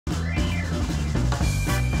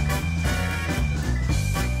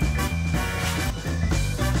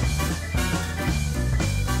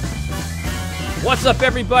What's up,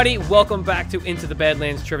 everybody? Welcome back to Into the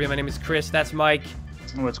Badlands Trivia. My name is Chris. That's Mike.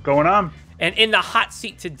 What's going on? And in the hot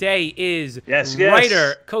seat today is yes.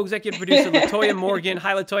 writer, co-executive producer LaToya Morgan.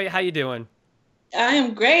 Hi, LaToya. How you doing? I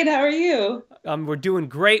am great. How are you? We're doing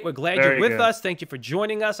great. We're glad you're with us. Thank you for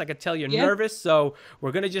joining us. I could tell you're nervous, so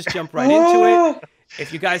we're going to just jump right into it.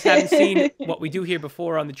 If you guys haven't seen what we do here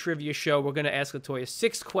before on the trivia show, we're going to ask LaToya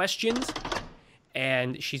 6 questions.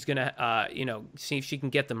 And she's gonna, see if she can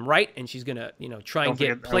get them right, and she's gonna, try and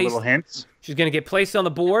get placed. Little hints. She's gonna get placed on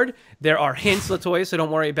the board. There are hints, LaToya, so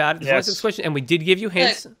don't worry about it. There's 6 questions, and we did give you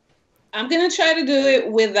hints. Look, I'm gonna try to do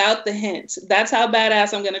it without the hints. That's how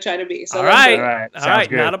badass I'm gonna try to be. So all right,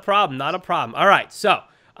 good. Not a problem, not a problem. All right, so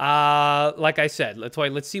like I said,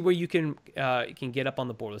 LaToya, let's see where you can get up on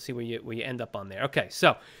the board. Let's see where you end up on there. Okay,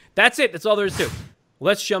 so that's it. That's all there is to it.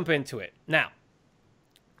 Let's jump into it now.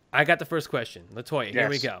 I got the first question. LaToya, here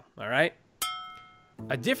we go. All right?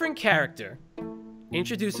 A different character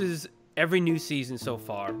introduces every new season so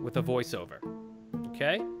far with a voiceover.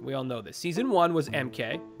 Okay? We all know this. Season 1 was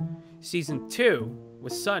MK. Season 2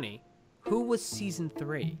 was Sunny. Who was Season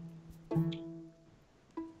 3?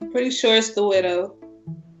 I'm pretty sure it's the Widow.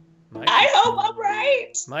 Mike, I hope I'm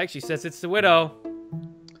right. Mike, she says it's the Widow.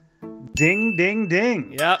 Ding, ding,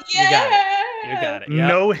 ding. Yep, you got it. You got it. Yep.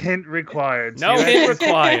 No hint required. No hint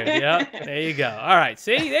required. Yep. There you go. All right.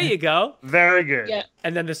 See? There you go. Very good. Yeah.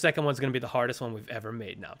 And then the second one's going to be the hardest one we've ever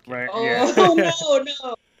made. No. Right. Oh, yeah.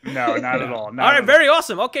 no. No, not at all. All right. Very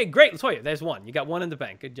awesome. Okay, great. LaToya, there's one. You got one in the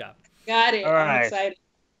bank. Good job. Got it. All right. I'm excited.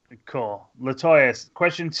 Cool. LaToya,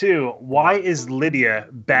 question 2. Why is Lydia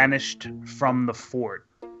banished from the fort?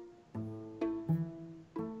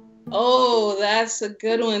 Oh, that's a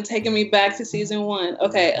good one. Taking me back to season 1.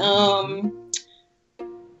 Okay.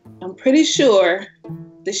 I'm pretty sure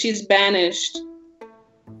that she's banished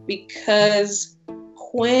because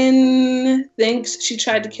Quinn thinks she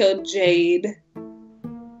tried to kill Jade.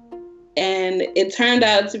 And it turned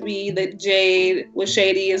out to be that Jade was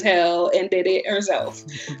shady as hell and did it herself.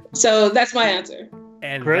 So that's my answer.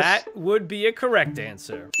 And Chris? that would be a correct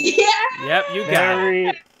answer. Yeah. Yep, you got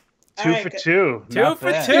it. 2 for 2. 2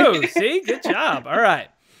 for 2. See? Good job. All right.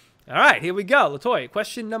 All right, here we go. LaToya,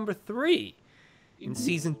 question number 3. In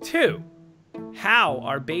season 2, how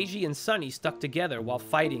are Beiji and Sunny stuck together while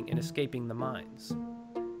fighting and escaping the mines?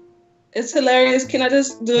 It's hilarious. Can I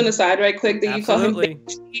just do an aside right quick that Absolutely. You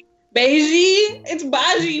call him Beiji? It's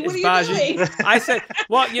Baji. What are you doing? I said,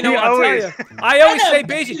 well, I'll tell you. I always say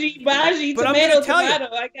Beiji. Baji, but tomato, I'm tell tomato,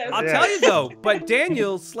 you, I guess. I'll tell you, though, but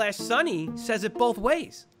Daniel/Sunny says it both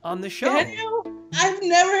ways on the show. Daniel? I've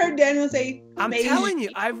never heard Daniel say I'm Beiji. telling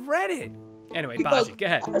you, I've read it. Anyway, Baji, go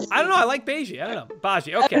ahead. I don't know. I like Beiji. I don't know.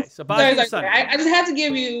 Baji. Okay, so Baji and Sunny. I just had to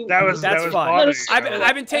give you... That's fine. Funny.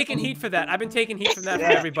 I've been taking heat for that. I've been taking heat from that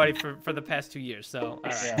from everybody for the past 2 years. So,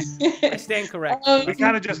 all right. I stand correct. We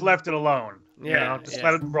kind of just left it alone. Yeah. Just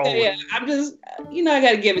let it roll. Yeah, I'm just... I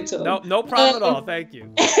got to give it to him. No problem at all. Thank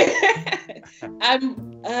you. I'm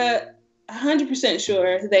 100%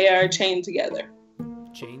 sure they are chained together.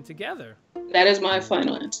 Chained together. That is my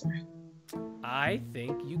final answer. I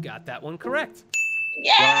think you got that one correct.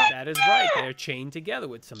 Yeah! That is right. They're chained together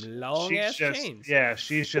with some long-ass chains. Yeah,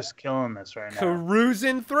 she's just killing this right now.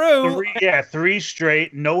 Cruising through. 3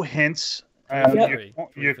 straight, no hints.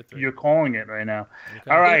 You're calling it right now.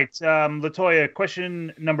 Okay. All right, LaToya,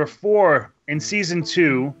 question number 4. In season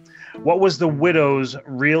 2, what was the Widow's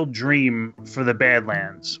real dream for the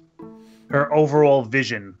Badlands? Her overall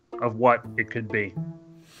vision of what it could be,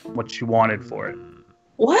 what she wanted for it.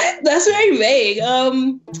 What? That's very vague. I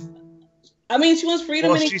mean, she wants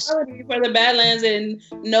freedom and equality for the Badlands and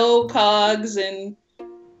no cogs and,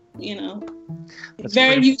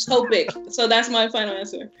 very utopic. So that's my final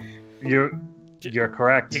answer. You're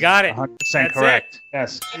correct. You got it. 100% correct.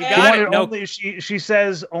 Yes. You got it. She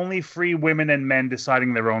says only free women and men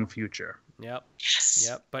deciding their own future. Yep. Yes.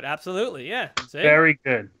 Yep. But absolutely, yeah. Very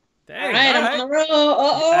good. Dang, all right, I'm on the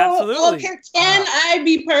roll. Absolutely. Can I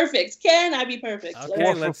be perfect? Can I be perfect?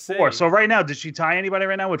 Okay, let's see. 4. So right now, did she tie anybody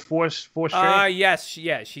right now with 4 straight? Yes,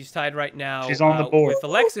 she's tied right now. She's on the board. With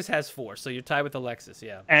Alexis has 4, so you're tied with Alexis,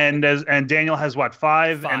 yeah. And Daniel has what,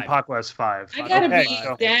 5? And Paco has 5. I gotta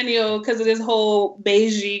beat Daniel because of this whole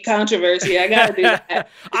Beiji controversy. I gotta do that.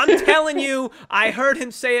 I'm telling you, I heard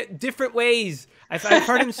him say it different ways. I've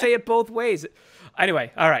heard him say it both ways.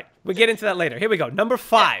 Anyway, all right. We'll get into that later. Here we go. Number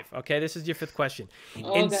 5. Okay, this is your 5th question.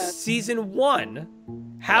 In season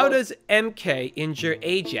 1, how does MK injure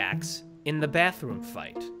Ajax in the bathroom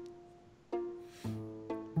fight?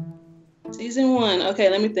 Season 1.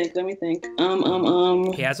 Okay, let me think.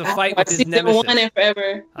 He has a fight with his nemesis. Season 1 and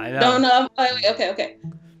forever. I know. Don't know. Okay.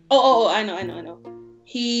 Oh, I know.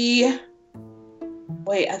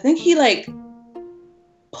 I think he like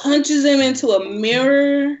punches him into a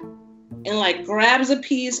mirror and like grabs a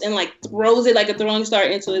piece and like throws it like a throwing star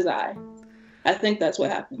into his eye. I think that's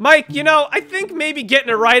what happened. Mike, you know, I think maybe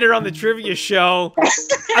getting a writer on the trivia show,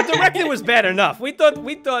 a director was bad enough. We thought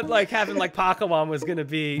like having like Pakawan was gonna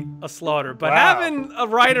be a slaughter, but having a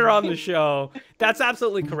writer on the show, that's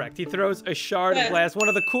absolutely correct. He throws a shard of glass, one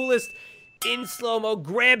of the coolest in slow-mo,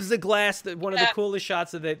 grabs the glass, one of the coolest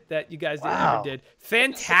shots of it that you guys ever did.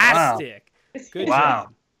 Fantastic. Good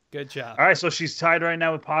job. Good job. All right, so she's tied right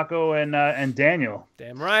now with Paco and Daniel.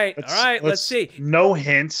 Damn right. All right, let's see. No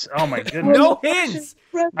hints. Oh my goodness. No hints.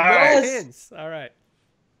 No hints. All right.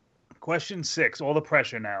 Question 6. All the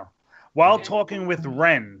pressure now. While talking with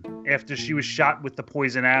Ren after she was shot with the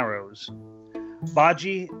poison arrows,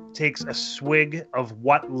 Baji takes a swig of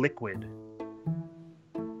what liquid?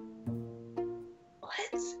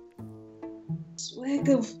 What? Swig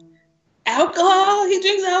of alcohol? He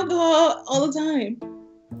drinks alcohol all the time.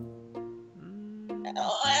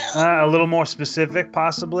 A little more specific,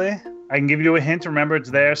 possibly. I can give you a hint. Remember, it's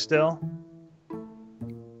there still.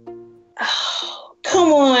 Oh,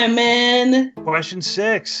 come on, man. Question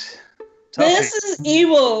 6. This is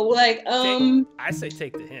evil. Like, I say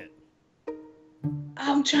take the hint.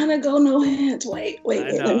 I'm trying to go no hint. Wait.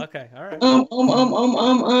 Okay, all right.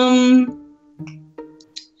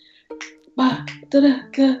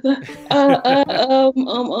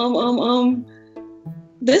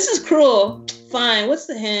 This is cruel. Fine. What's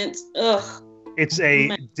the hint? Ugh. It's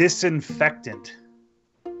a disinfectant.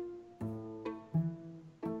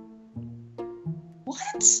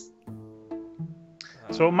 What?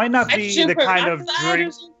 So it might not be the kind of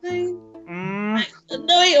drink. No,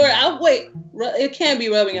 wait. It can't be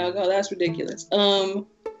rubbing alcohol. That's ridiculous. I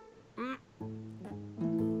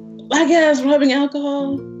guess rubbing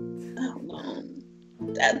alcohol. I don't know.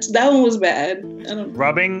 That one was bad. I don't know.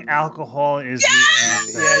 Rubbing alcohol is the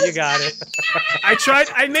answer. Yeah, you got it.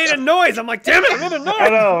 I made a noise. I'm like, damn it, I made a noise. I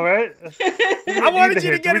know, right? I wanted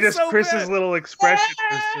you to get it so Chris's bad. little expression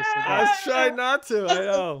was just I was trying not to. I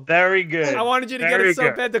know. Very good. I wanted you to get it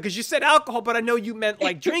so bad though, because you said alcohol, but I know you meant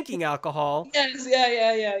like drinking alcohol. Yes,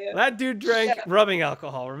 yeah. That dude drank rubbing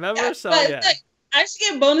alcohol. Remember? Yeah, so but, yeah. I should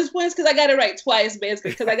get bonus points because I got it right twice,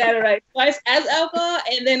 basically. Because I got it right twice as alcohol,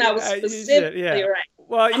 and then I was specifically right.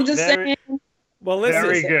 Well, I'm just saying. Well, listen.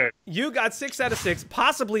 Very good. You got 6 out of 6,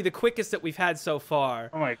 possibly the quickest that we've had so far.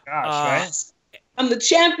 Oh my gosh! Right? I'm the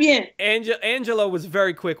champion. Angela was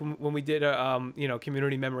very quick when we did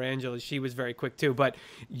community member Angela. She was very quick too. But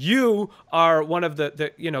you are one of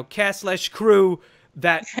the cast/crew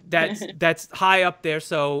that's high up there.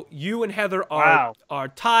 So you and Heather are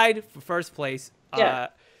tied for first place. Yeah.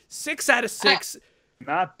 6 out of 6.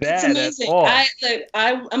 Not bad it's amazing. at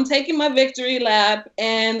all. I'm taking my victory lap,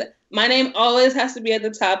 and my name always has to be at the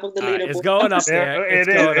top of the leaderboard. It's going up there.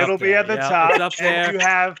 It'll be at the top. It's up there.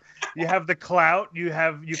 You have the clout. You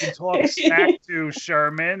can talk smack to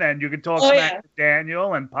Sherman, and you can talk smack to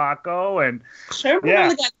Daniel and Paco, and Sherman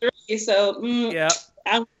only got 3, so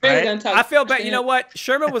I'm really gonna talk. I feel bad. You know what?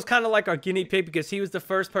 Sherman was kind of like our guinea pig because he was the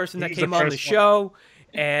first person that came on the show.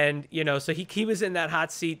 And so he was in that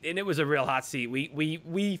hot seat, and it was a real hot seat.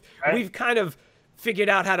 We've kind of figured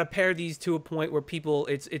out how to pair these to a point where people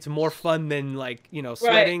it's more fun than like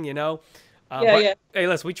sweating. Hey,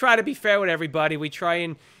 listen, we try to be fair with everybody. We try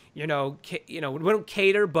and we don't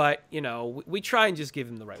cater, but we try and just give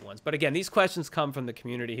them the right ones. But again, these questions come from the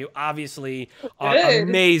community, who obviously are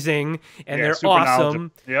amazing, and they're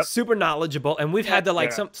awesome, super knowledgeable. And we've had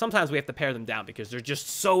to sometimes we have to pare them down because they're just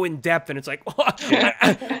so in depth, and it's like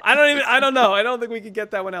I don't know. I don't think we could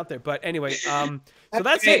get that one out there. But anyway, so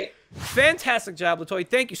that's it. Fantastic job, LaToya.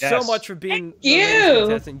 Thank you so much for being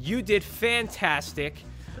contestant. You did fantastic.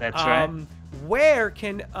 That's right. Where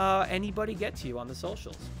can anybody get to you on the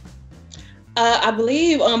socials? I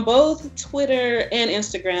believe on both Twitter and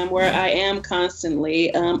Instagram, where I am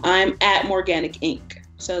constantly. I'm at Morganic Inc.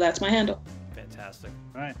 So that's my handle. Fantastic.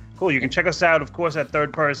 All right. Cool. You can check us out, of course, at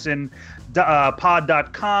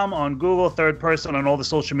thirdpersonpod.com on Google, Third Person on all the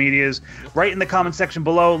social medias. Right in the comment section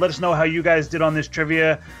below. Let us know how you guys did on this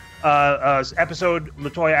trivia episode.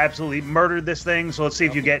 LaToya absolutely murdered this thing. So let's see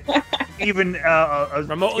if you get even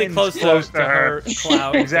remotely close to her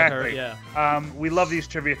cloud. Exactly. To her, we love these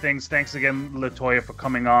trivia things. Thanks again, LaToya, for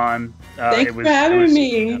coming on. Thanks for having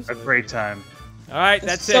me. A great time. All right,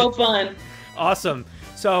 that's it. So fun. Awesome.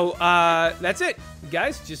 So that's it,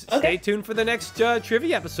 guys. Just stay tuned for the next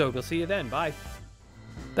trivia episode. We'll see you then. Bye.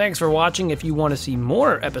 Thanks for watching. If you want to see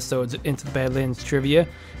more episodes of Into the Badlands Trivia,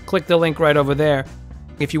 click the link right over there.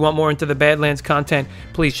 If you want more into the Badlands content,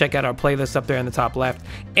 please check out our playlist up there in the top left.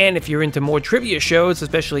 And if you're into more trivia shows,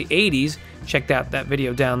 especially 80s, check out that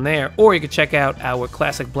video down there. Or you can check out our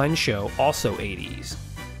Classic Blend show, also 80s.